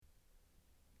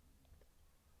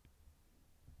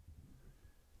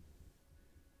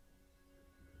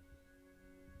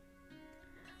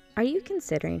Are you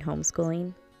considering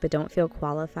homeschooling but don't feel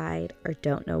qualified or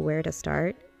don't know where to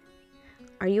start?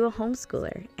 Are you a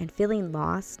homeschooler and feeling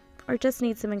lost or just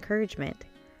need some encouragement?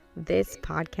 This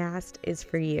podcast is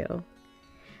for you.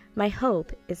 My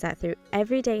hope is that through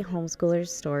everyday homeschoolers'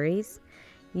 stories,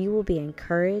 you will be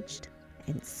encouraged,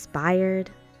 inspired,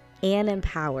 and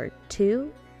empowered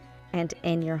to and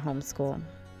in your homeschool.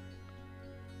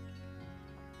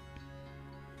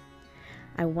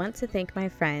 I want to thank my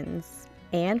friends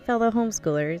and fellow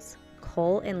homeschoolers,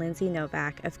 Cole and Lindsay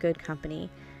Novak of Good Company,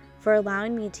 for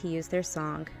allowing me to use their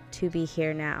song, To Be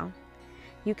Here Now.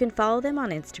 You can follow them on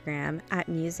Instagram at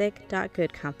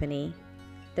music.goodcompany.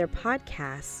 Their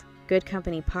podcasts, Good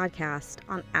Company Podcast,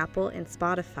 on Apple and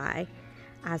Spotify,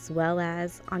 as well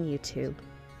as on YouTube.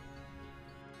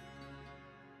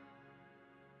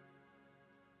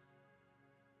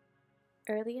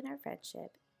 Early in our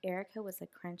friendship, Erica was the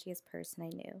crunchiest person I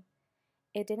knew.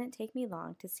 It didn't take me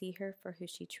long to see her for who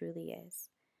she truly is,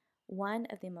 one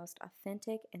of the most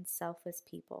authentic and selfless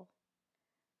people.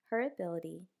 Her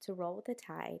ability to roll with the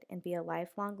tide and be a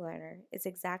lifelong learner is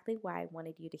exactly why I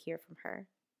wanted you to hear from her.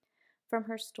 From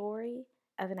her story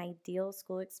of an ideal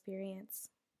school experience,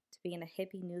 to being a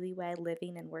hippie newlywed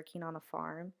living and working on a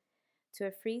farm, to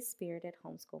a free spirited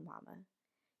homeschool mama,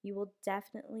 you will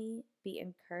definitely be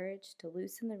encouraged to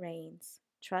loosen the reins,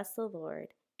 trust the Lord,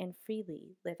 and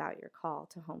freely live out your call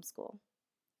to homeschool.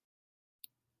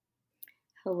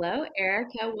 Hello,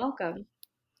 Erica. Welcome.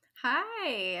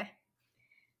 Hi.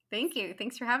 Thank you.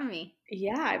 Thanks for having me.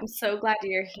 Yeah, I'm so glad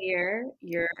you're here.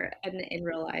 You're an in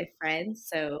real life friend.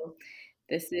 So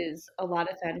this is a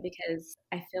lot of fun because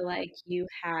I feel like you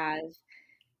have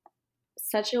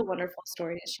such a wonderful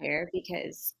story to share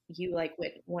because you like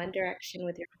went one direction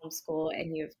with your homeschool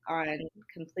and you've gone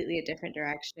completely a different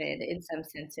direction in some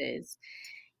senses.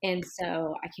 And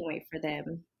so I can't wait for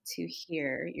them to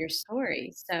hear your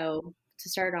story. So to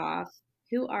start off,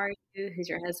 who are you? Who's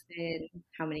your husband?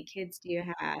 How many kids do you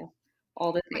have?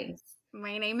 All the My things.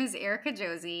 my name is Erica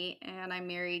Josey, and I'm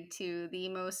married to the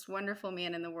most wonderful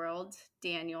man in the world,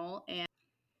 Daniel. And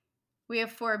we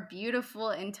have four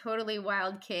beautiful and totally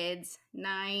wild kids: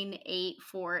 9, 8,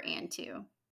 4, and 2.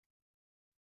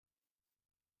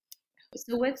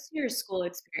 So what's your school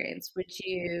experience? Were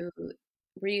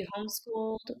you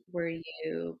homeschooled? Were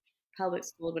you public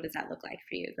schooled? What does that look like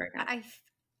for you growing up? I, f-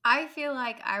 I feel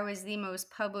like I was the most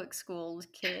public schooled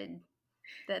kid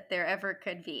that there ever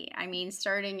could be. I mean,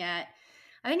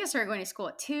 I think I started going to school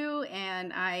at 2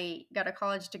 and I got a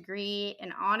college degree.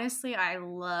 And honestly, I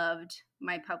loved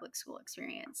my public school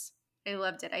experience. I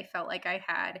loved it. I felt like I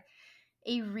had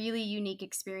a really unique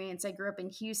experience. I grew up in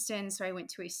Houston, so I went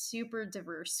to a super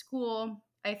diverse school.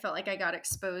 I felt like I got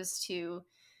exposed to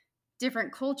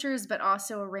different cultures, but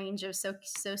also a range of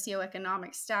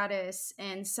socioeconomic status.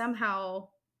 And somehow,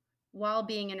 while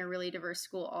being in a really diverse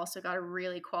school, also got a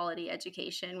really quality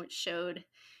education, which showed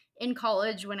in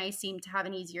college when I seemed to have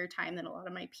an easier time than a lot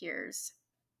of my peers.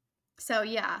 So,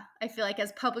 yeah, I feel like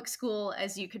as public school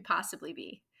as you could possibly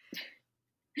be.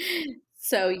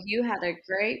 So you had a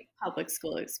great public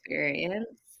school experience,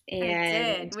 I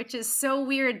and did, which is so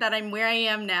weird that I'm where I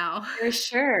am now. for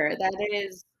sure that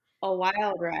is a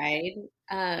wild ride.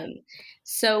 Um,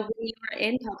 so when you were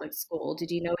in public school,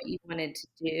 did you know what you wanted to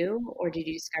do, or did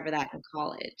you discover that in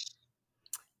college?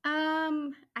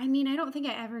 I mean, I don't think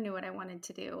I ever knew what I wanted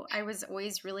to do. I was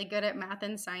always really good at math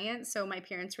and science, so my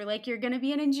parents were like, "You're going to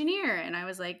be an engineer." And I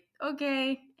was like,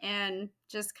 "Okay," and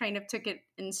just kind of took it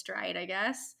in stride, I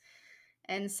guess.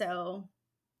 And so,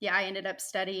 yeah, I ended up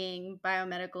studying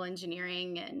biomedical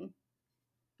engineering and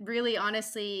really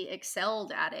honestly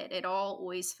excelled at it. It all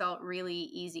always felt really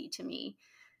easy to me.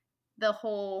 The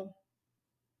whole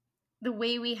the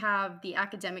way we have the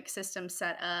academic system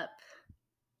set up,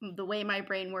 the way my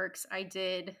brain works, I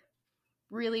did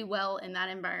really well in that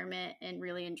environment and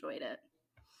really enjoyed it.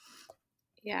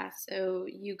 Yeah, so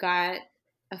you got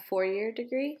a 4-year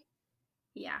degree,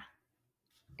 Yeah,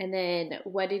 and then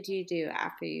what did you do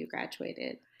after you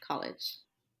graduated college?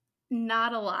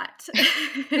 not a lot.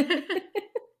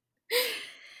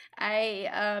 I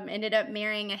ended up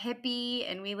marrying a hippie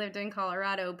and we lived in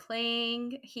Colorado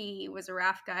playing. He was a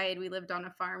raft guide. We lived on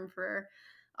a farm for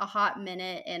a hot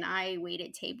minute and I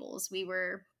waited tables. We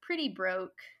were pretty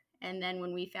broke. And then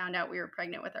when we found out we were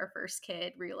pregnant with our first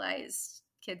kid, realized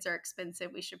kids are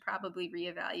expensive. We should probably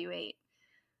reevaluate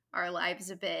our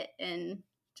lives a bit and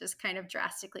just kind of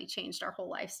drastically changed our whole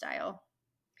lifestyle.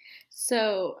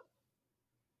 So,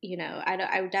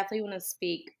 I would definitely want to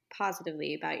speak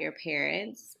positively about your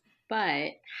parents,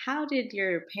 but how did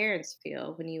your parents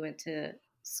feel when you went to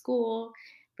school,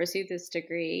 pursued this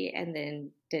degree, and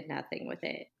then did nothing with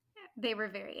it? They were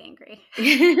very angry.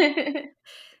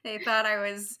 They thought I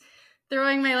was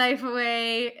throwing my life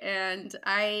away. And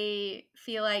I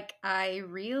feel like I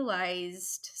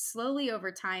realized slowly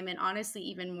over time, and honestly,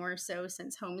 even more so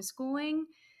since homeschooling,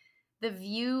 the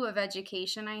view of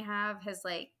education I have has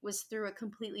was through a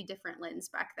completely different lens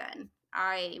back then.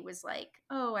 I was like,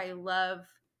 oh, I love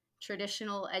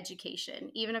traditional education.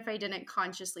 Even if I didn't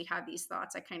consciously have these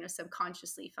thoughts, I kind of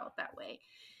subconsciously felt that way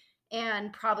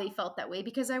and probably felt that way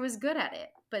because I was good at it.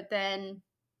 But then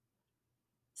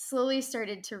slowly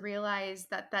started to realize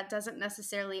that that doesn't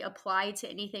necessarily apply to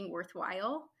anything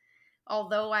worthwhile.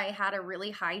 Although I had a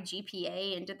really high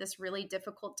GPA and did this really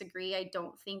difficult degree, I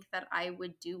don't think that I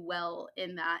would do well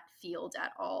in that field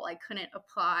at all. I couldn't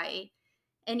apply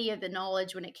any of the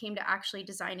knowledge when it came to actually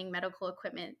designing medical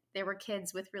equipment. There were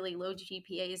kids with really low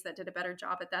GPAs that did a better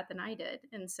job at that than I did.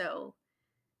 And so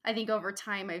I think over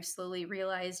time, I've slowly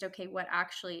realized okay, what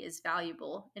actually is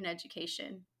valuable in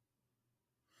education.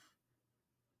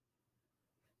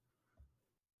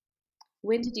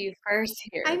 When did you first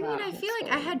hear I mean, about I feel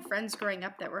like I homeschooling? had friends growing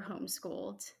up that were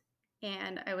homeschooled,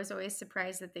 and I was always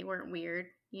surprised that they weren't weird.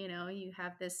 You know, you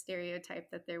have this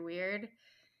stereotype that they're weird,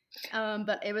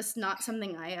 but it was not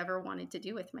something I ever wanted to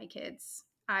do with my kids.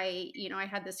 I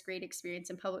had this great experience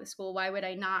in public school. Why would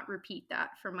I not repeat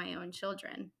that for my own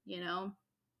children?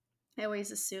 I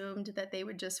always assumed that they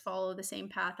would just follow the same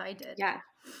path I did. Yeah.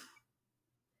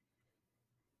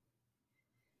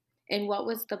 And what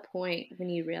was the point when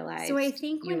you So I realized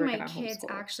think you when were my gonna kids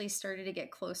homeschool? actually started to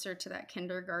get closer to that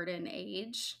kindergarten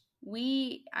age,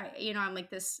 I'm like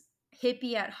this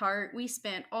hippie at heart. We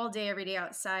spent all day, every day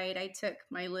outside. I took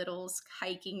my littles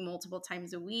hiking multiple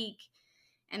times a week.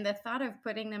 And the thought of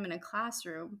putting them in a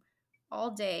classroom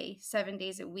all day, 7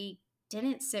 days a week,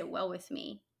 didn't sit well with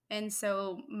me. And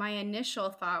so my initial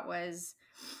thought was,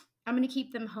 I'm going to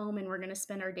keep them home and we're going to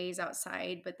spend our days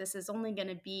outside, but this is only going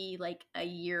to be like a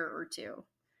year or two,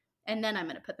 and then I'm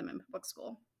going to put them in public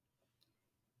school.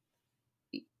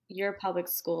 Your public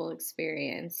school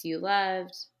experience you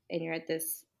loved, and you're at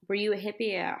this were you a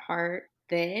hippie at heart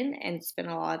then and spent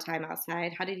a lot of time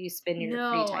outside? How did you spend your free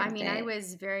No, I time mean, I then?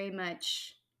 was very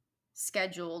much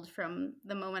scheduled from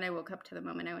the moment I woke up to the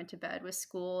moment I went to bed with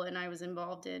school, and I was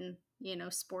involved in,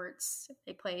 sports.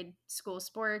 I played school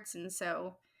sports, and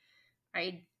so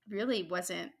I really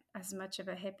wasn't as much of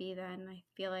a hippie then. I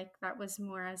feel like that was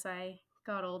more as I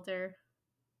got older.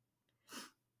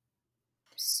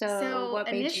 So, So what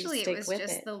made you initially, it stick was with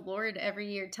just it? the Lord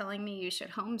every year telling me you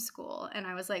should homeschool. And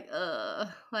I was like, ugh.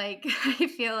 Like, I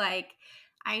feel like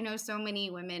I know so many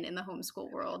women in the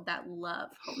homeschool world that love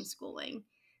homeschooling,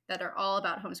 that are all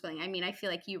about homeschooling. I mean, I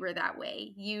feel like you were that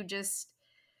way. You just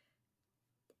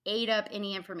ate up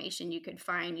any information you could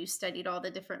find. You studied all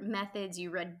the different methods, you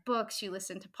read books, you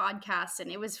listened to podcasts. And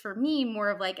it was for me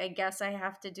more of like, I guess I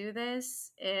have to do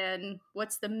this. And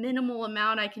what's the minimal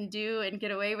amount I can do and get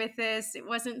away with this? It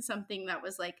wasn't something that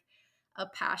was like a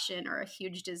passion or a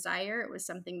huge desire. It was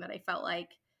something that I felt like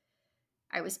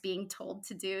I was being told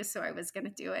to do. So I was going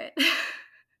to do it.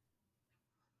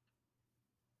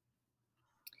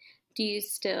 Do you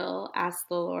still ask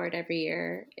the Lord every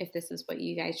year if this is what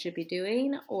you guys should be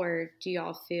doing, or do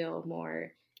y'all feel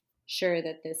more sure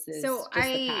that this So is just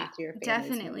the path I your family's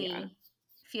gonna be on? definitely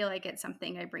feel like it's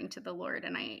something I bring to the Lord,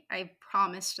 and I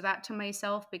promised that to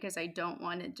myself because I don't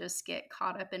want to just get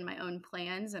caught up in my own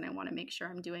plans, and I want to make sure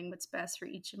I'm doing what's best for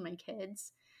each of my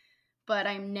kids. But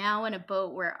I'm now in a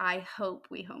boat where I hope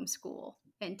we homeschool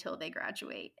until they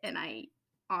graduate, and I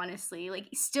honestly, like,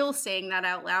 still saying that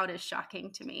out loud is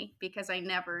shocking to me because I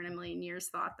never in a million years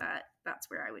thought that that's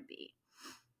where I would be.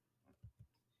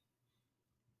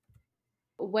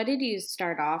 What did you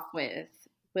start off with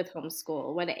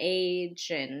homeschool? What age,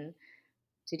 and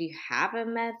did you have a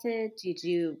method? Did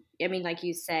you I mean, like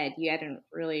you said, you hadn't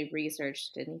really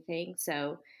researched anything,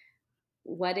 so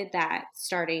what did that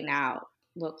starting out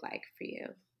look like for you?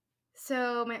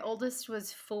 So my oldest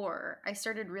was 4. I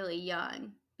started really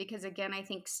young because, again, I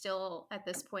think still at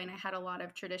this point I had a lot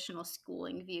of traditional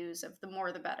schooling views of the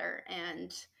more the better.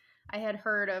 And I had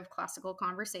heard of classical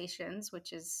conversations,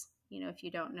 which is, if you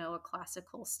don't know, a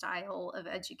classical style of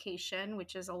education,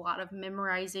 which is a lot of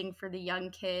memorizing for the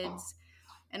young kids.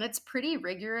 And it's pretty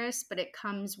rigorous, but it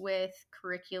comes with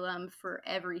curriculum for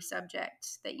every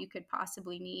subject that you could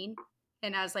possibly need.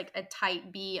 And as like a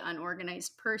type B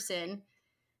unorganized person,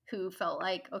 who felt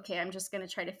like, okay, I'm just going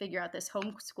to try to figure out this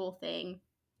homeschool thing,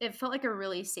 it felt like a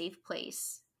really safe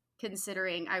place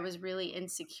considering I was really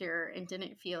insecure and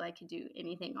didn't feel I could do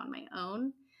anything on my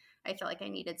own. I felt like I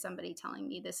needed somebody telling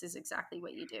me this is exactly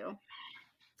what you do.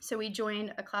 So we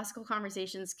joined a classical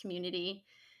conversations community,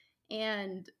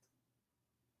 and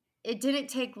it didn't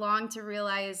take long to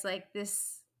realize, like,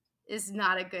 this is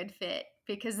not a good fit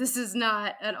because this is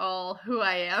not at all who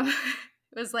I am.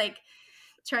 It was like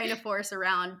trying to force a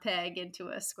round peg into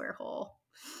a square hole.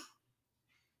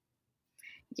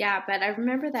 Yeah, but I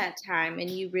remember that time and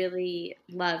you really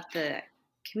loved the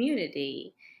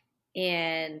community.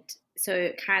 And so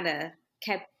it kind of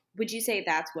kept, would you say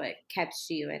that's what kept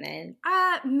you in it?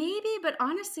 Maybe, but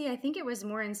honestly, I think it was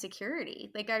more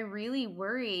insecurity. Like, I really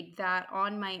worried that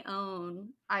on my own,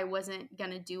 I wasn't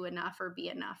going to do enough or be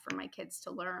enough for my kids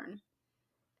to learn.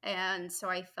 And so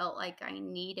I felt like I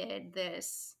needed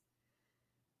this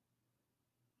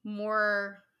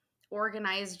more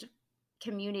organized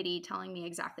community telling me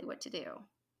exactly what to do.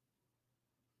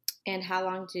 And how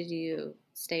long did you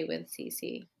stay with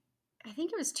CC? I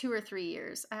think it was 2 or 3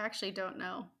 years. I actually don't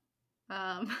know.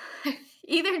 Um,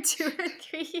 either 2 or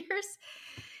 3 years.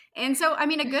 And so, I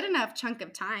mean, a good enough chunk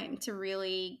of time to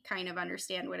really kind of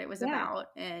understand what it was Yeah, about,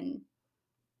 and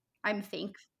I'm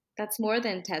thankful. that's more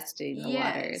than testing the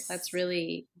waters. That's Yes.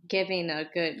 really giving a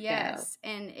good go. Yes,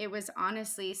 and it was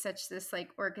honestly such this, like,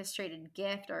 orchestrated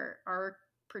gift. Our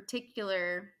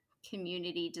particular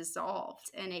community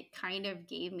dissolved, and it kind of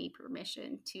gave me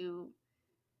permission to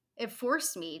it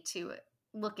forced me to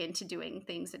look into doing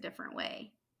things a different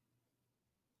way.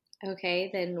 Okay,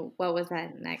 then what was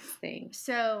that next thing?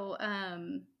 So,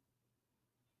 the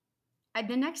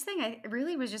next thing I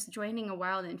really was just joining a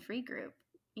wild and free group.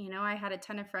 You know, I had a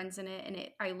ton of friends in it, and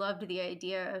I loved the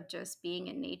idea of just being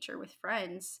in nature with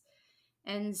friends.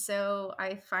 And so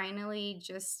I finally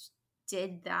just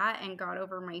did that and got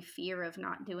over my fear of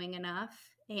not doing enough.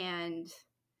 And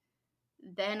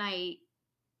then I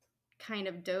kind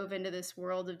of dove into this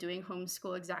world of doing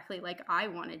homeschool exactly like I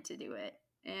wanted to do it.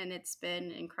 And it's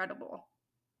been incredible.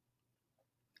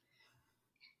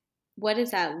 What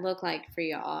does that look like for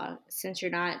y'all? Since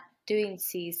you're not doing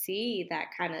CC, that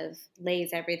kind of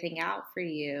lays everything out for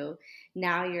you.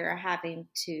 Now you're having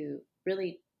to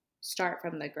really start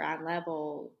from the ground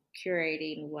level,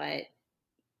 curating what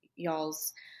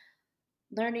y'all's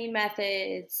learning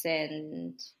methods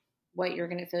and what you're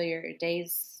going to fill your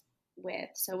days with.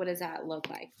 So, what does that look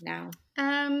like now?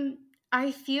 Um,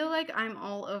 I feel like I'm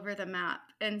all over the map.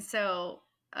 And so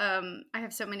I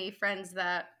have so many friends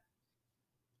that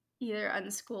either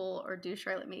unschool or do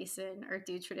Charlotte Mason or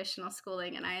do traditional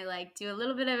schooling, and I like do a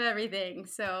little bit of everything.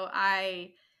 So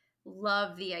I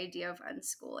love the idea of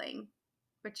unschooling,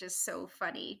 which is so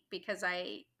funny because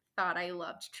I thought I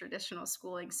loved traditional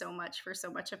schooling so much for so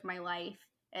much of my life,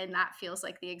 and that feels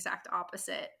like the exact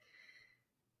opposite.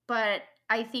 But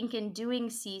I think in doing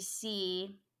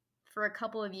CC for a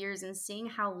couple of years and seeing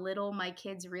how little my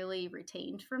kids really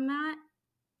retained from that,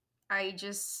 I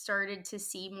just started to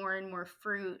see more and more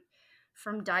fruit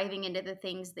from diving into the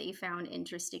things they found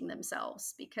interesting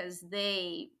themselves because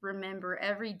they remember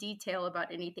every detail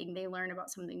about anything they learn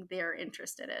about something they're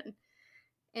interested in.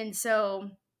 And so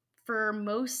for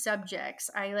most subjects,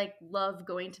 I like love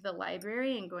going to the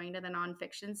library and going to the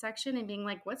nonfiction section and being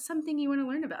like, what's something you want to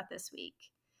learn about this week?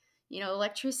 You know,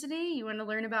 electricity, you want to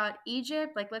learn about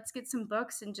Egypt? Like, let's get some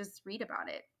books and just read about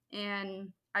it.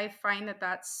 And I find that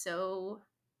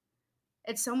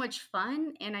it's so much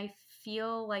fun, and I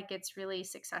feel like it's really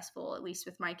successful, at least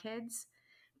with my kids.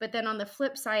 But then on the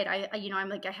flip side, I'm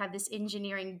like, I have this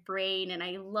engineering brain and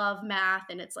I love math,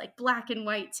 and it's like black and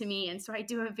white to me. And so I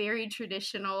do a very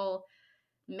traditional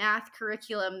math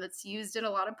curriculum that's used in a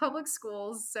lot of public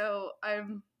schools.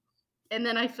 And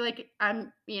then I feel like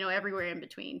I'm, everywhere in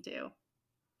between too.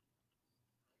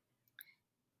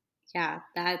 Yeah,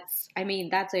 that's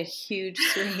a huge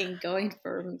swing going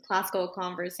from classical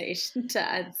conversation to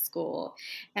unschool.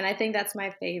 And I think that's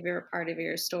my favorite part of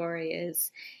your story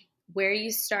is where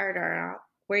you start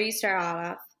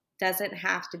off doesn't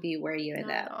have to be where you end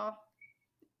Not at up. all.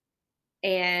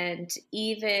 And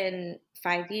even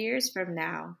 5 years from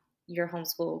now, your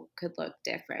homeschool could look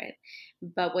different.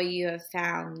 But what you have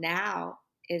found now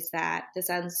is that this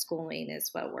unschooling is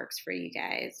what works for you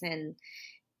guys. And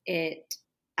it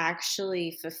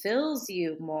actually fulfills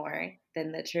you more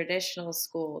than the traditional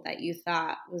school that you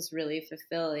thought was really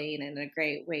fulfilling and a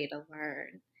great way to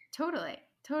learn. Totally.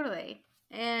 Totally.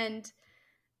 And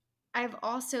I've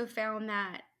also found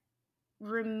that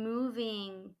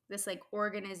removing this like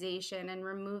organization and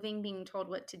removing being told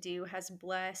what to do has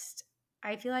blessed.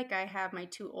 I feel like I have my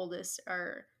two oldest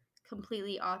are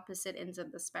completely opposite ends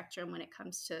of the spectrum when it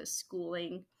comes to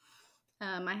schooling.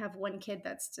 I have one kid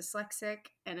that's dyslexic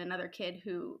and another kid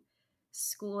who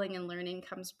schooling and learning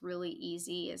comes really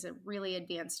easy, is a really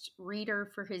advanced reader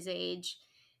for his age.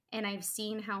 And I've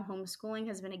seen how homeschooling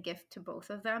has been a gift to both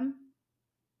of them.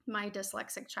 My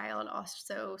dyslexic child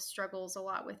also struggles a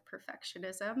lot with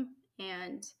perfectionism,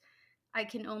 and I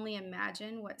can only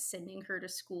imagine what sending her to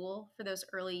school for those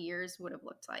early years would have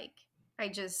looked like. I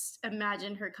just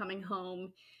imagine her coming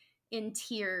home in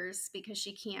tears because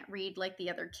she can't read like the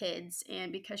other kids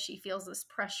and because she feels this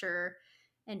pressure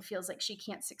and feels like she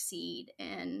can't succeed.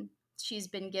 And she's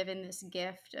been given this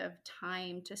gift of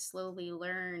time to slowly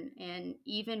learn and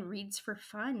even reads for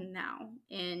fun now.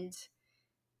 And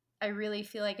I really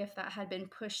feel like if that had been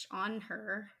pushed on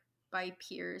her by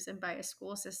peers and by a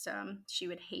school system, she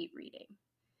would hate reading.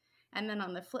 And then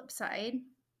on the flip side,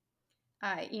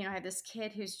 I have this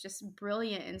kid who's just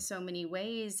brilliant in so many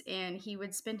ways, and he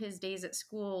would spend his days at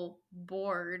school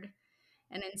bored.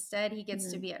 And instead, he gets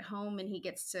to Mhm. be at home and he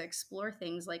gets to explore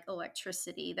things like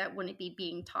electricity that wouldn't be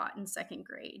being taught in second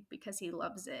grade because he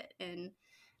loves it. And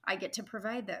I get to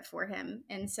provide that for him.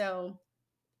 And so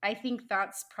I think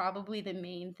that's probably the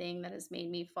main thing that has made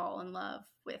me fall in love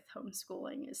with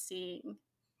homeschooling is seeing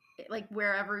it, like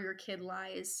wherever your kid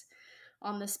lies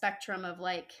on the spectrum of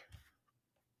like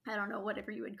I don't know,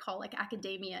 whatever you would call like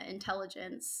academia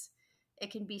intelligence, it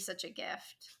can be such a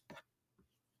gift.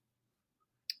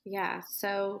 Yeah.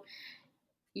 So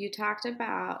you talked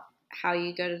about how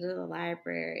you go to the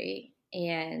library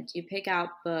and you pick out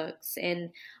books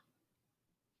and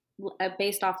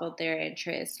based off of their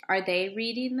interests. Are they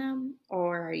reading them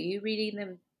or are you reading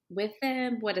them with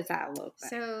them? What does that look like?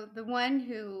 So the one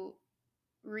who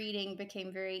reading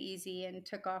became very easy and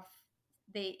took off,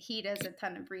 he does a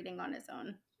ton of reading on his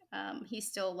own. He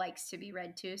still likes to be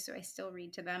read to, so I still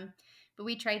read to them. But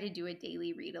we try to do a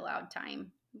daily read aloud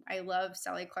time. I love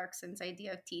Sally Clarkson's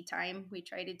idea of tea time. We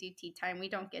try to do tea time. We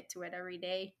don't get to it every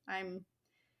day. I'm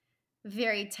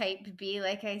very type B,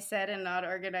 like I said, and not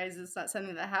organized. It's not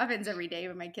something that happens every day,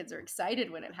 but my kids are excited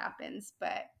when it happens.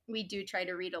 But we do try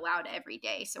to read aloud every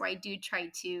day. So I do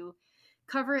try to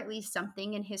cover at least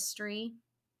something in history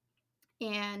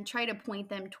and try to point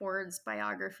them towards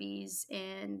biographies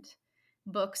and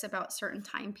books about certain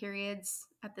time periods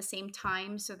at the same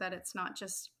time so that it's not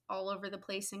just all over the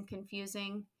place and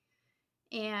confusing.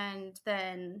 And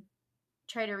then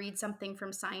try to read something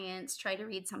from science, try to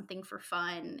read something for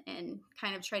fun, and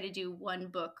kind of try to do one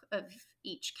book of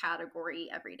each category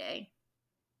every day.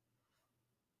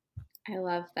 I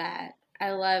love that.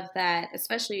 I love that,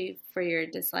 especially for your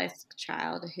dyslexic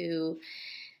child who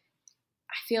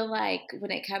I feel like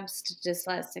when it comes to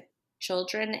dyslexic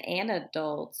children and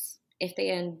adults, if they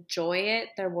enjoy it,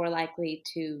 they're more likely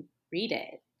to read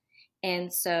it.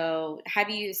 And so, have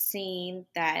you seen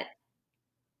that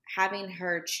having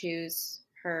her choose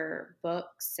her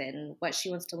books and what she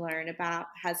wants to learn about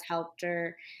has helped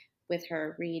her with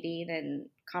her reading and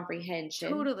comprehension?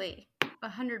 Totally,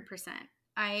 100%.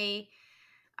 I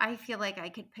feel like I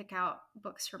could pick out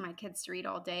books for my kids to read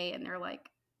all day, and they're like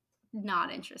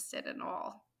not interested at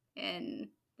all. And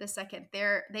the second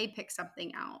they pick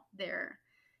something out, they're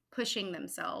pushing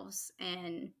themselves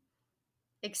and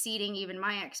exceeding even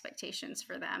my expectations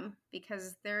for them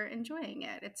because they're enjoying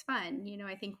it. It's fun.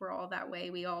 I think we're all that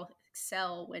way. We all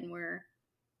excel when we're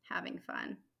having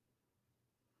fun.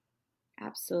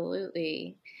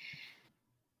 Absolutely.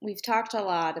 We've talked a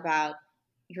lot about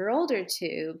your older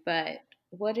two, but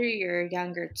what are your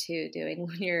younger two doing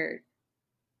when you're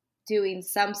doing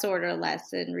some sort of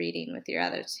lesson reading with your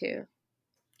other two?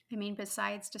 I mean,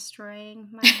 besides destroying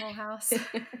my whole house.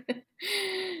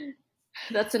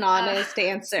 That's an uh, honest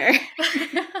answer.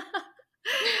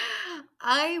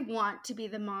 I want to be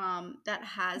the mom that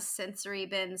has sensory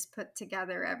bins put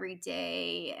together every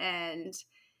day and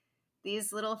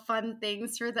these little fun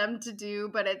things for them to do,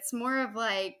 but it's more of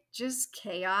like just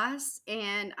chaos.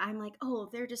 And I'm like, oh,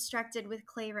 they're distracted with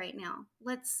clay right now.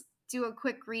 Let's do a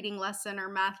quick reading lesson or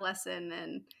math lesson.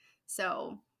 And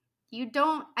so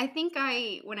I think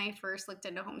when I first looked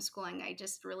into homeschooling, I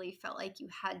just really felt like you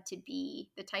had to be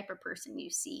the type of person you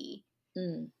see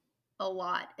Mm, a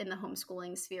lot in the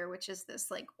homeschooling sphere, which is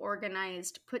this like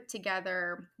organized, put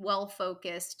together, well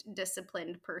focused,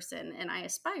 disciplined person. And I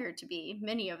aspire to be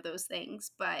many of those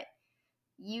things, but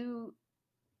you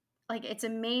like it's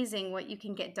amazing what you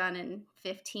can get done in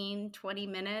 15, 20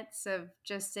 minutes of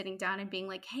just sitting down and being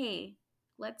like, hey,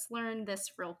 let's learn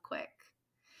this real quick.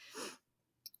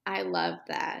 I love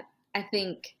that. I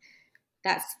think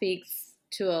that speaks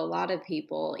to a lot of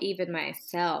people, even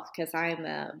myself, because I'm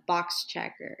a box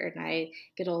checker and I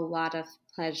get a lot of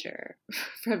pleasure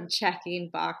from checking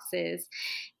boxes.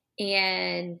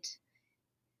 And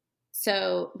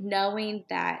so knowing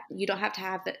that you don't have to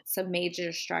have some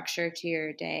major structure to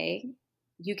your day,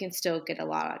 you can still get a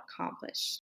lot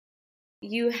accomplished.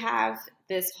 you have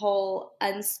this whole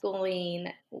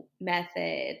unschooling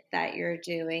method that you're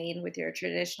doing with your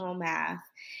traditional math,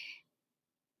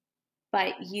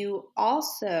 but you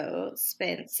also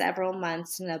spent several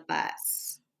months in a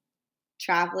bus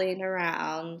traveling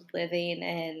around, living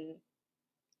in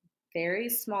very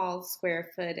small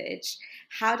square footage.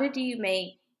 How did you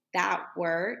make that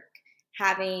work,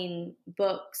 having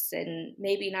books and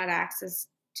maybe not access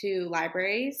to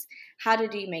libraries? How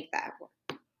did you make that work?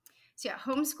 So yeah,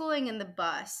 homeschooling in the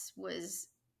bus was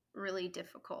really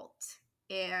difficult.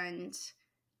 And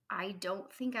I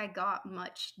don't think I got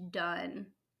much done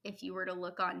if you were to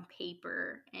look on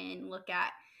paper and look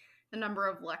at the number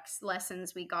of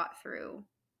lessons we got through.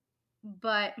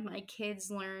 But my kids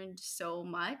learned so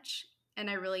much. And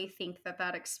I really think that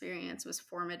that experience was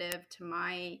formative to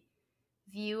my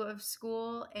view of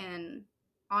school and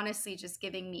honestly just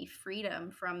giving me freedom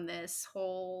from this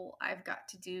whole I've got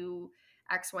to do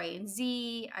X, Y, and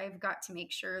Z. I've got to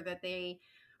make sure that they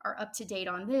are up to date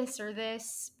on this or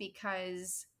this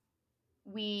because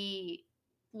we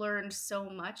learned so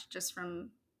much just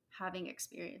from having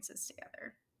experiences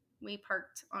together. We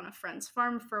parked on a friend's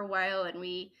farm for a while and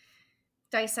we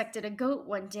dissected a goat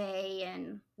one day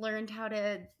and learned how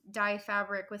to dye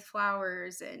fabric with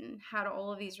flowers and had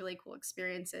all of these really cool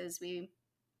experiences. We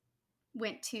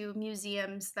went to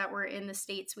museums that were in the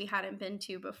states we hadn't been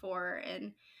to before,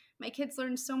 and my kids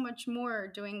learned so much more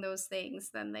doing those things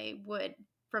than they would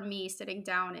from me sitting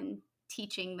down and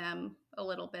teaching them a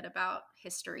little bit about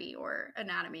history or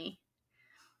anatomy.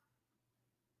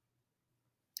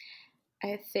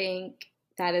 I think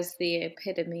that is the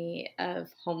epitome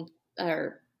of home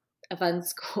or of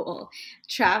unschool.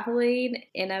 Traveling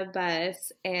in a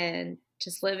bus and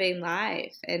just living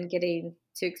life and getting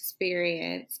to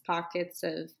experience pockets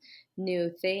of new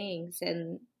things.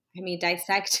 And I mean,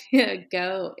 dissecting a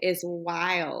goat is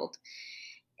wild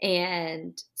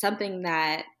and something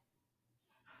that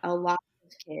a lot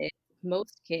of kids,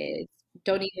 most kids,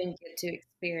 don't even get to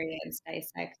experience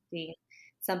dissecting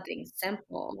something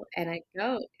simple, and a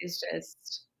goat is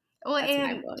just Well, that's and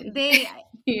mind-blowing, they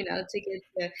to get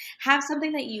to have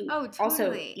something that you Oh, also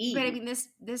totally. But I eat. mean,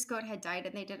 this goat had died,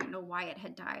 and they didn't know why it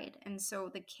had died, and so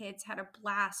the kids had a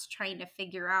blast trying to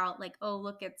figure out, like, oh,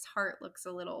 look, its heart looks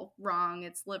a little wrong,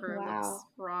 its liver looks Wow,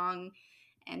 wrong,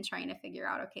 and trying to figure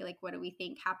out, okay, like, what do we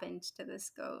think happened to this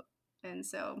goat? And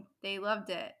so they loved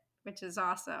it, which is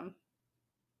awesome.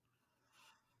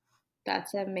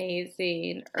 that's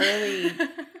amazing. Early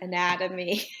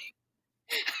anatomy.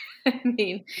 I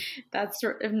mean, that's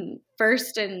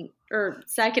first and or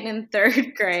second and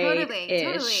third Totally,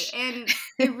 totally. grade-ish. And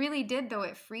it really did though.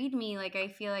 It freed me. Like I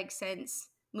feel like since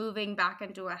moving back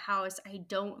into a house, I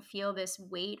don't feel this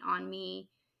weight on me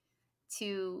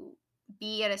to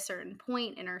be at a certain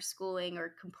point in our schooling or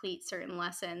complete certain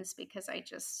lessons because I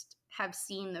just have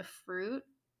seen the fruit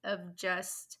of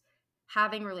just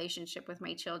having relationship with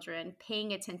my children,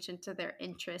 paying attention to their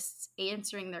interests,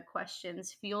 answering their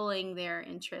questions, fueling their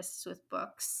interests with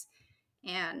books.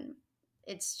 And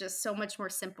it's just so much more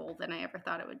simple than I ever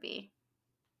thought it would be.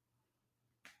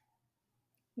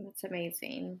 That's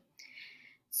amazing.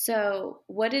 So,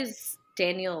 what is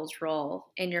Daniel's role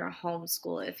in your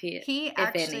homeschool, He if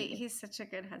actually any? he's such a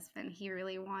good husband. He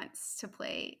really wants to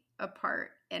play a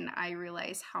part and I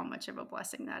realize how much of a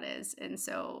blessing that is. And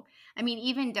so, I mean,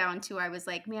 even down to I was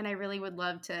like, man, I really would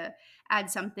love to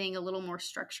add something a little more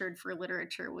structured for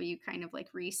literature. Will you kind of like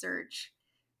research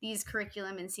these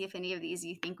curriculum and see if any of these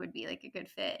you think would be like a good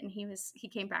fit? And he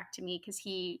came back to me cuz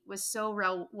he was so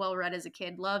well read as a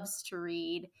kid, loves to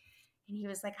read. And he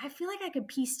was like, I feel like I could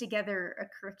piece together a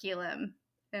curriculum.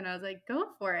 And I was like, go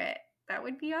for it. That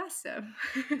would be awesome.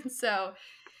 So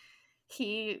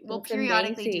he will That's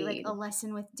periodically do like a amazing.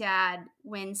 lesson with dad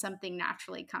when something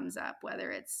naturally comes up,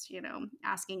 whether it's,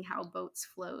 asking how boats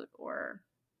float or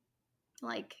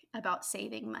like about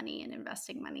saving money and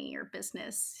investing money or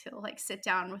business. He'll like sit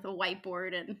down with a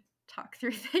whiteboard and talk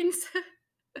through things.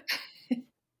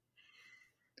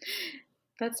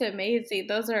 That's amazing.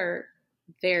 Those are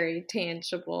very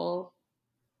tangible,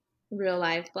 real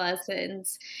life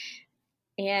lessons.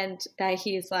 And that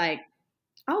he's like,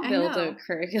 I'll I build a know.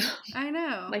 curriculum I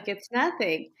know. like it's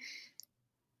nothing.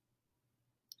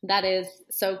 That is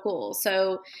so cool.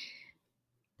 So,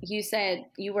 you said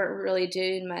you weren't really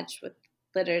doing much with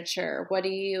literature. What do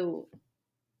you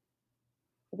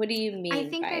I mean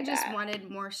think I by just that? wanted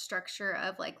more structure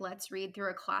of like, let's read through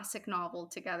a classic novel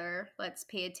together. Let's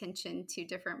pay attention to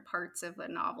different parts of a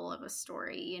novel, of a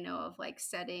story, of like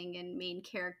setting and main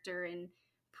character and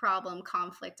problem,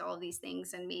 conflict, all of these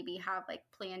things, and maybe have like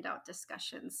planned out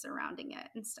discussions surrounding it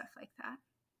and stuff like that.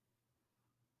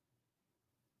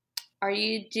 Are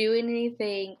you doing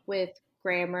anything with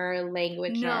grammar,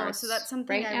 language No, so that's arts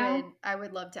something right now? I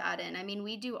would love to add in. I mean,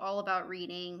 we do all about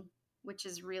reading, which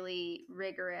is really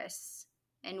rigorous,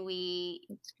 and we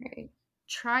That's great.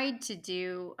 tried to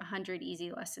do 100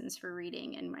 easy lessons for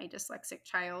reading, and my dyslexic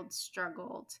child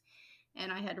struggled.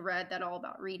 And I had read that all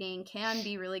about reading can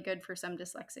be really good for some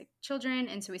dyslexic children.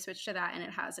 And so we switched to that, and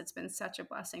it has. It's been such a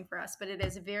blessing for us, but it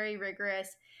is very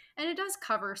rigorous, and it does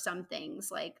cover some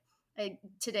things. Like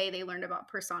today, they learned about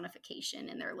personification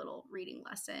in their little reading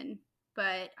lesson.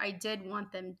 But I did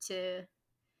want them to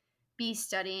be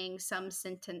studying some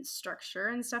sentence structure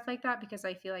and stuff like that because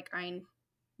I feel like I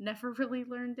never really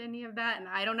learned any of that and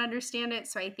I don't understand it.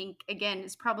 So I think, again,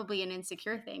 it's probably an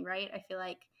insecure thing, right? I feel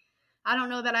like I don't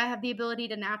know that I have the ability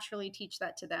to naturally teach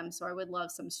that to them. So I would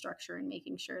love some structure in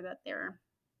making sure that they're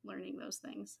learning those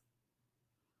things.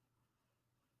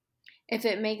 If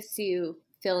it makes you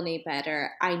feel any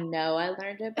better, I know I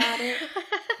learned about it, but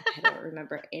I don't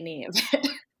remember any of it.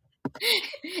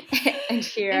 And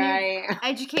here And you're I am.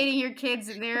 educating your kids,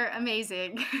 and they're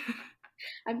amazing.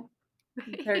 I'm,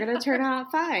 they're going to turn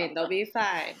out fine. They'll be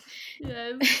fine.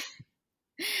 Yes.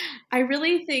 I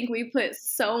really think we put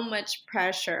so much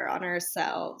pressure on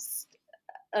ourselves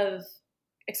of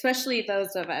especially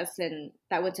those of us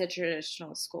that went to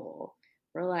traditional school.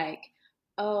 We're like,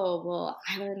 oh, well,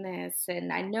 I learned this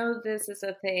and I know this is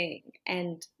a thing.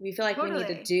 And we feel like we need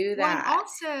to Totally. do Well, and that.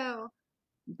 also,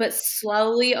 But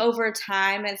slowly over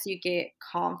time, as you get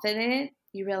confident,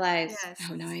 you realize, yes,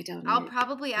 oh no, I'll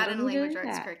probably I add don't in a need to language do arts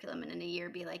that. curriculum and in a year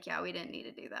be like, yeah, we didn't need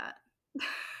to do that.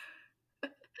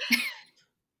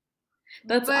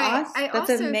 That's But awesome. I That's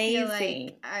also feel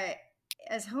like amazing.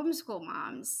 as homeschool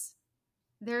moms,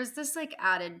 there's this like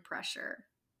added pressure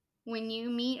when you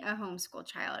meet a homeschool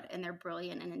child and they're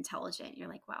brilliant and intelligent, you're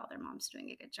like, wow, their mom's doing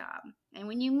a good job. And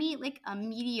when you meet like a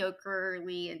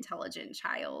mediocrely intelligent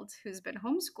child who's been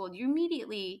homeschooled, you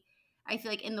immediately, I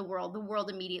feel like in the world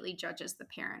immediately judges the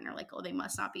parent or like, oh, they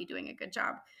must not be doing a good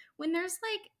job. When there's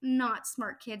like not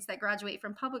smart kids that graduate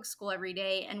from public school every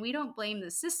day and we don't blame the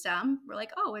system, we're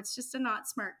like, oh, it's just a not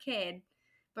smart kid.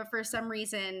 But for some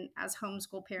reason, as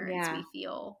homeschool parents, we Yeah,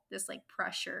 feel this like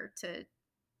pressure to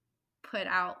put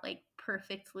out like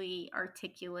perfectly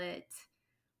articulate,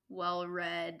 well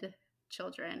read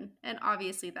children. And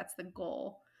obviously, that's the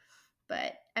goal.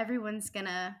 But everyone's going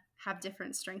to have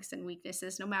different strengths and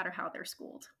weaknesses no matter how they're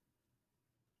schooled.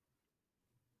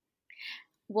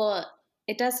 well,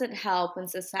 it doesn't help when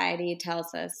society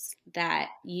tells us that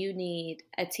you need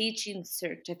a teaching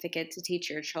certificate to teach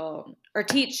your child or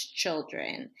teach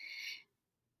children.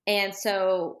 And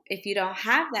so if you don't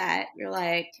have that, you're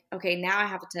like, okay, now I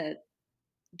have to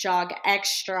jog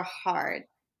extra hard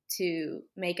to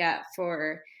make up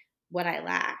for what I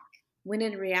lack. When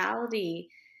in reality,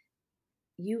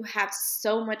 you have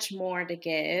so much more to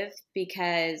give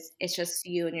because it's just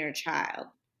you and your child.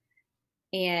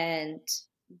 And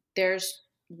there's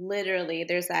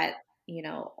there's that,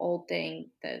 old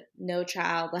thing, the no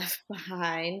child left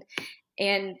behind.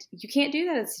 And you can't do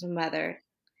that as a mother.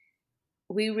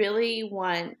 We really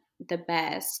want the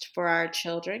best for our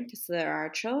children because they're our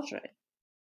children.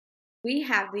 We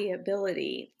have the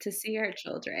ability to see our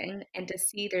children and to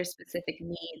see their specific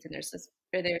needs and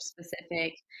their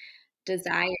specific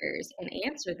desires and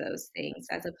answer those things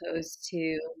as opposed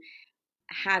to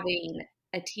having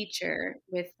a teacher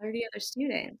with 30 other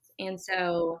students. And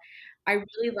so I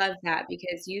really love that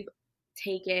because you've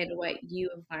taken what you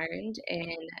have learned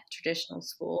in traditional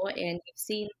school and you've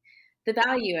seen the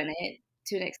value in it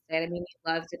to an extent. I mean,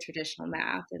 you love the traditional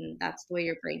math and that's the way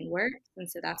your brain works. And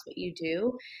so that's what you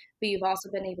do. But you've also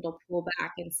been able to pull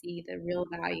back and see the real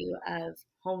value of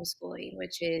homeschooling,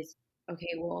 which is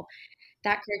okay, well,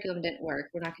 that curriculum didn't work.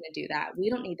 We're not going to do that. We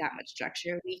don't need that much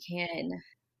structure. We can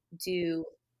do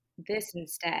this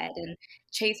instead and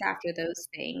chase after those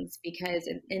things because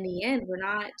in the end, we're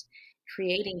not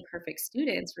creating perfect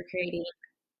students. We're creating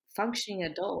functioning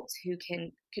adults who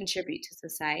can contribute to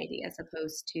society as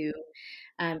opposed to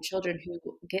children who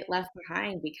get left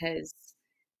behind because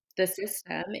the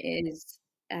system is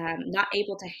not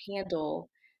able to handle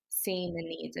seeing the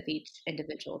needs of each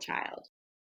individual child.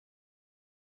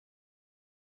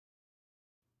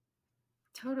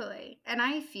 Totally. And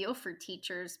I feel for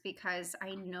teachers because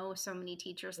I know so many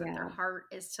teachers that their Yeah, heart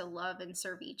is to love and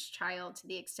serve each child to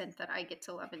the extent that I get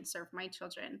to love and serve my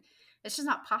children. It's just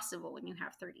not possible when you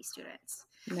have 30 students.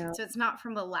 no, So it's not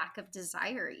from a lack of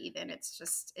desire, even. It's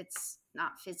just, it's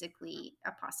not physically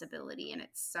a possibility. And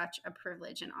it's such a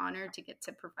privilege and honor to get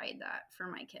to provide that for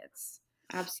my kids.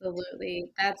 absolutely.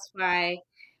 That's why,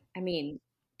 I mean,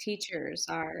 teachers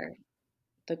are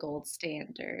the gold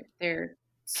standard.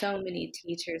 so many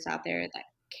teachers out there that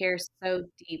care so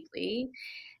deeply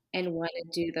and want to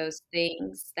do those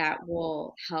things that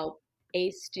will help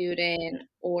a student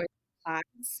or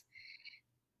class,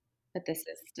 but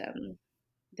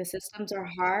the systems are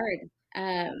hard.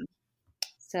 Um,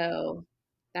 so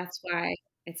that's why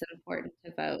it's important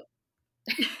to vote.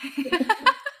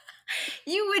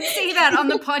 You would say that on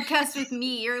the podcast with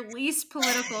me, your least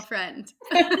political friend.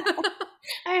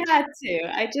 I had to.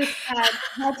 I just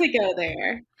had to go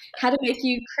there. Had to make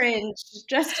you cringe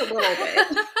just a little bit.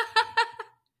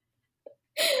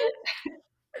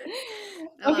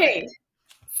 I love it. Okay,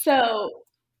 so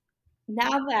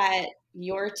now that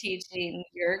you're teaching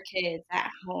your kids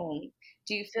at home,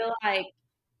 do you feel like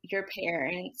your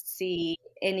parents see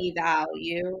any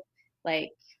value,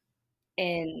 like,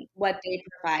 in what they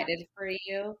provided for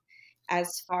you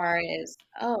as far as,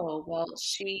 "Oh, well,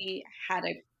 she had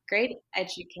a great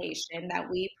education that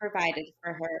we provided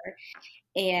for her,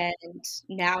 and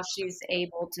now she's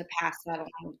able to pass that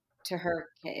on to her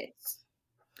kids."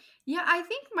 Yeah, I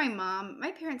think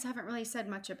my parents haven't really said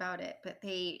much about it, but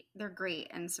they're great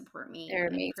and support me They're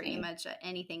in pretty amazing. much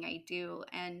anything I do.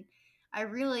 And I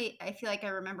feel like I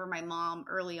remember my mom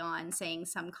early on saying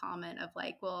some comment of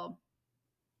like, well,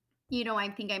 I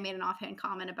think I made an offhand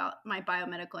comment about my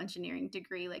biomedical engineering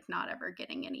degree, like not ever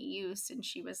getting any use. And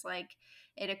she was like,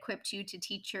 it equipped you to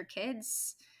teach your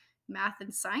kids math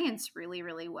and science really,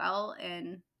 really well.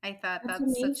 And I thought That's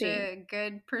that's such amazing. a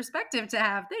good perspective to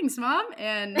have. Thanks, Mom.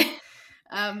 And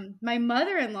my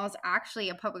mother in law is actually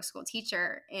a public school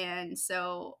teacher. And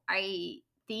so I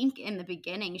think in the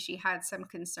beginning she had some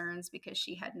concerns because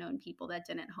she had known people that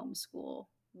didn't homeschool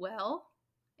well,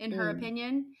 in her Mm,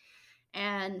 opinion,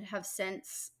 and have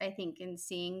since, I think, in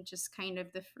seeing just kind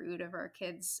of the fruit of our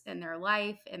kids and their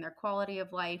life and their quality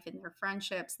of life and their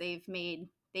friendships, they've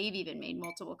even made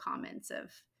multiple comments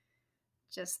of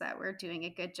just that we're doing a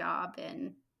good job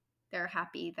and they're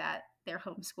happy that they're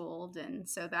homeschooled. And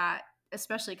so that,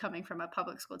 especially coming from a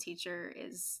public school teacher,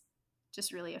 is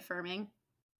just really affirming.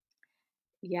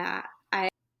 yeah,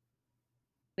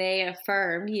 they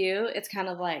affirm you, it's kind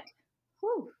of like,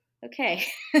 "Whew, okay."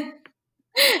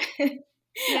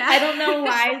 Yeah. I don't know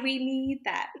why we need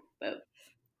that, but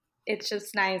it's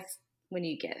just nice when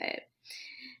you get it.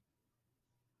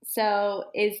 So,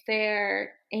 is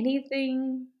there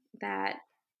anything that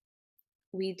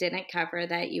we didn't cover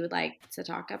that you would like to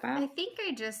talk I about? think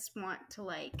I just want to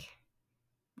like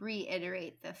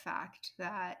reiterate the fact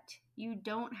that you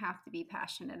don't have to be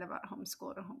passionate about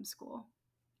homeschool to homeschool.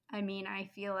 I mean, I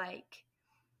feel like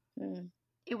Mm,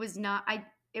 it was not I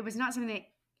it was not something that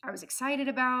I was excited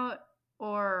about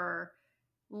or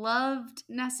loved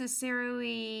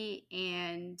necessarily,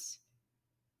 and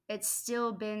it's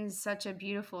still been such a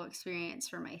beautiful experience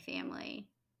for my family.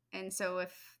 And so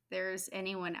if there's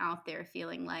anyone out there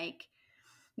feeling like,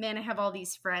 man, I have all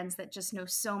these friends that just know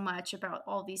so much about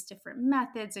all these different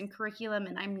methods and curriculum,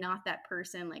 and I'm not that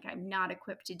person. Like, I'm not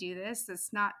equipped to do this.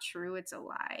 That's not true. It's a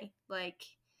lie. Like,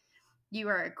 you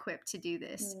are equipped to do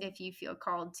this mm, if you feel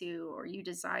called to or you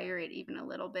desire it even a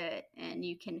little bit, and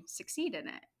you can succeed in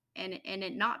it and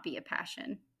it not be a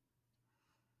passion.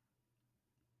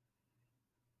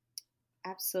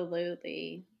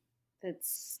 absolutely.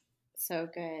 That's so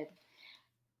good.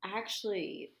 I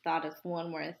actually thought of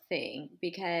one more thing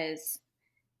because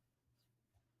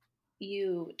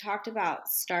you talked about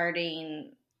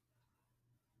starting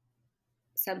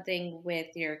something with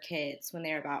your kids when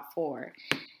they're about 4.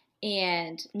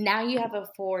 And now you have a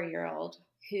 4-year-old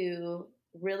who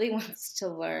really wants to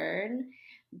learn,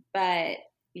 but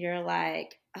you're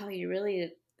like, "Oh, you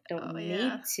really don't Oh,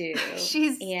 yeah. need to."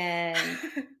 She's. And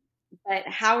but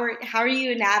how are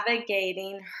you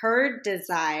navigating her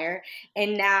desire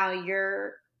and now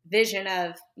your vision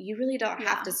of you really don't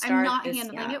have Yeah, to I'm start not this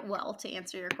handling young? it well, to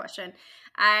answer your question.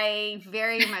 I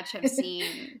very much have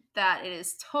seen that it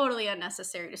is totally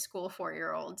unnecessary to school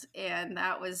 4-year-olds. And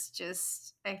that was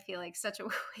just, I feel like, such a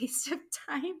waste of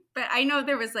time. But I know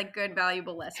there was like good,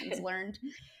 valuable lessons learned.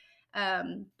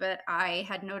 But I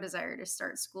had no desire to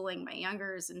start schooling my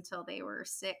youngers until they were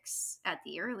 6 at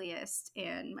the earliest.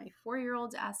 And my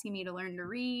 4-year-old's asking me to learn to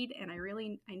read. And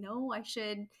I know I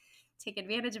should take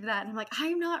advantage of that. And I'm like,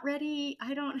 I'm not ready.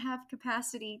 I don't have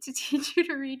capacity to teach you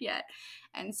to read yet.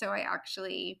 And so I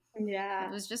actually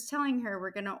Yeah, was just telling her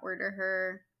we're going to order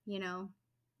her,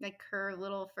 like her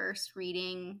little first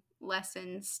reading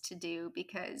lessons to do,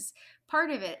 because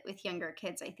part of it with younger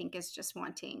kids, I think, is just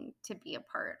wanting to be a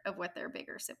part of what their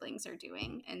bigger siblings are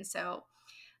doing. And so,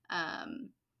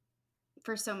 um,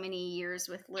 for so many years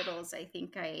with littles, I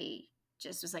think I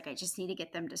just was like, I just need to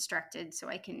get them distracted so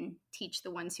I can teach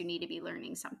the ones who need to be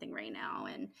learning something right now.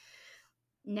 And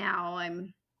now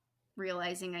I'm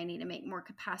realizing I need to make more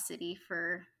capacity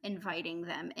for inviting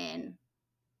them in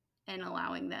and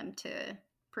allowing them to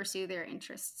pursue their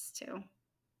interests too.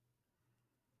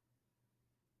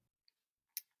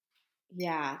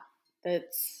 Yeah,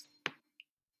 that's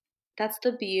that's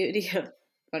the beauty of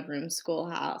one room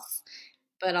schoolhouse,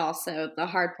 but also the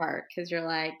hard part because you're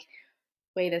like,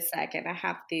 wait a second, I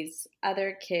have these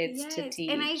other kids to Yes,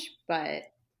 teach, but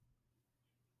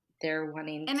they're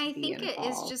wanting and to I be think it is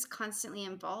involved. just constantly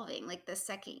evolving. Like the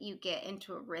second you get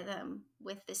into a rhythm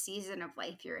with the season of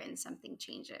life you're in, something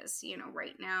changes. You know,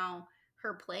 right now,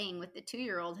 her playing with the 2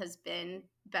 year old has been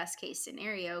best case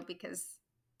scenario because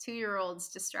 2 year old's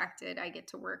distracted. I get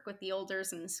to work with the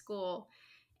olders in the school.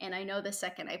 And I know the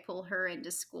second I pull her into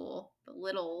school, the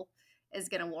little is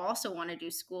going to also want to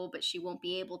do school, but she won't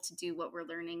be able to do what we're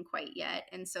learning quite yet.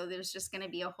 And so there's just going to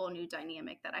be a whole new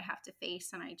dynamic that I have to face.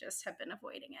 And I just have been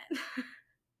avoiding it.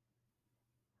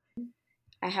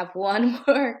 I have one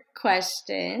more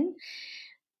question.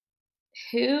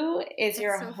 Who is It's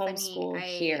your so funny. homeschool I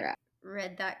hero?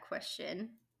 read that question.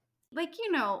 Like,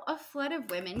 a flood of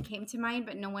women came to mind,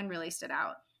 but no one really stood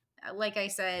out. Like I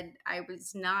said, I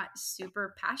was not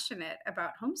super passionate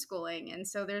about homeschooling. And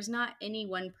so there's not any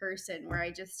one person where I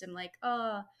just am like,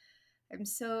 oh, I'm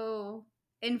so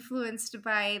influenced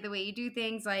by the way you do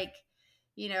things. Like,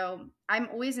 I'm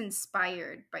always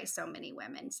inspired by so many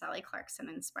women. Sally Clarkson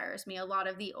inspires me. A lot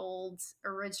of the old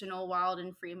original Wild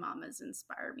and Free mamas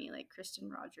inspire me, like Kristen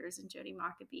Rogers and Jody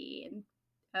Maccabee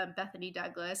and Bethany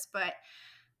Douglas. But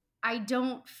I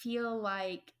don't feel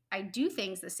like I do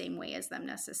things the same way as them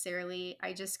necessarily.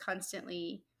 I just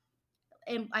constantly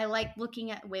and I like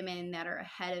looking at women that are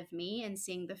ahead of me and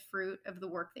seeing the fruit of the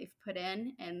work they've put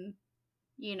in and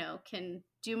can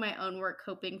do my own work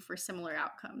hoping for similar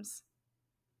outcomes.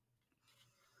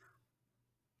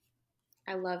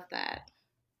 I love that.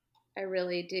 I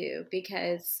really do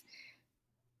because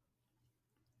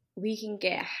we can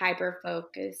get hyper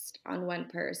focused on one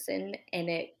person and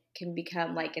it can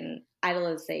become like an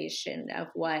idolization of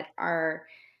what our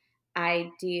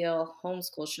ideal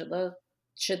homeschool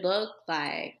should look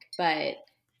like. But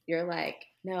you're like,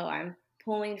 no, I'm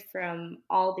pulling from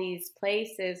all these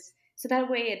places so that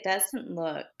way it doesn't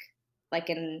look like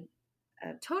an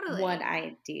one Totally.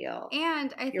 ideal.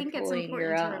 And I You're think it's pulling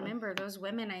your important to own. remember those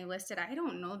women I listed, I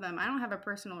don't know them. I don't have a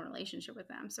personal relationship with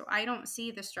them. So I don't see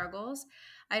the struggles.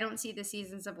 I don't see the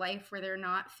seasons of life where they're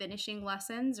not finishing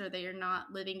lessons or they're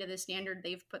not living to the standard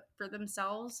they've put for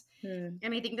themselves. Hmm.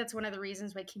 And I think that's one of the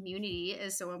reasons why community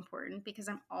is so important because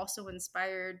I'm also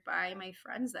inspired by my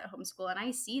friends that homeschool and I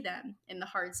see them in the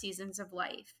hard seasons of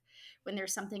life when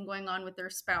there's something going on with their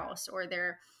spouse or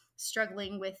they're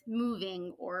struggling with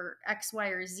moving or X, Y,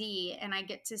 or Z. And I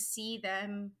get to see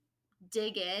them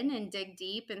dig in and dig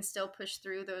deep and still push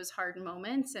through those hard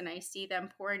moments. And I see them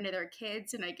pour into their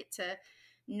kids and I get to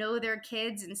know their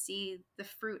kids and see the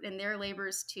fruit in their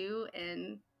labors too.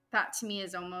 And that to me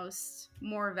is almost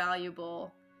more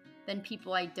valuable than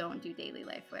people I don't do daily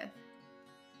life with.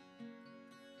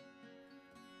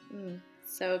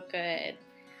 So good.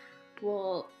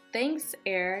 Well, thanks,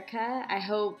 Erica. I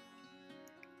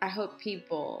hope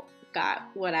people got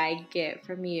what I get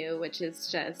from you, which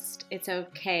is just it's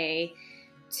okay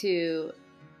to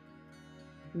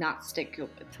not stick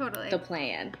with the Totally.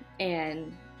 plan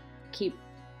and keep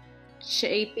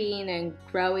shaping and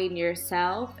growing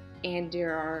yourself and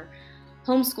your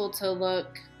homeschool to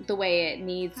look the way it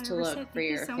needs to look 100%. for Thank you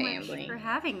your so much for family.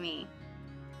 having me.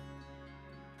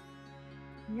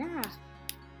 Yeah.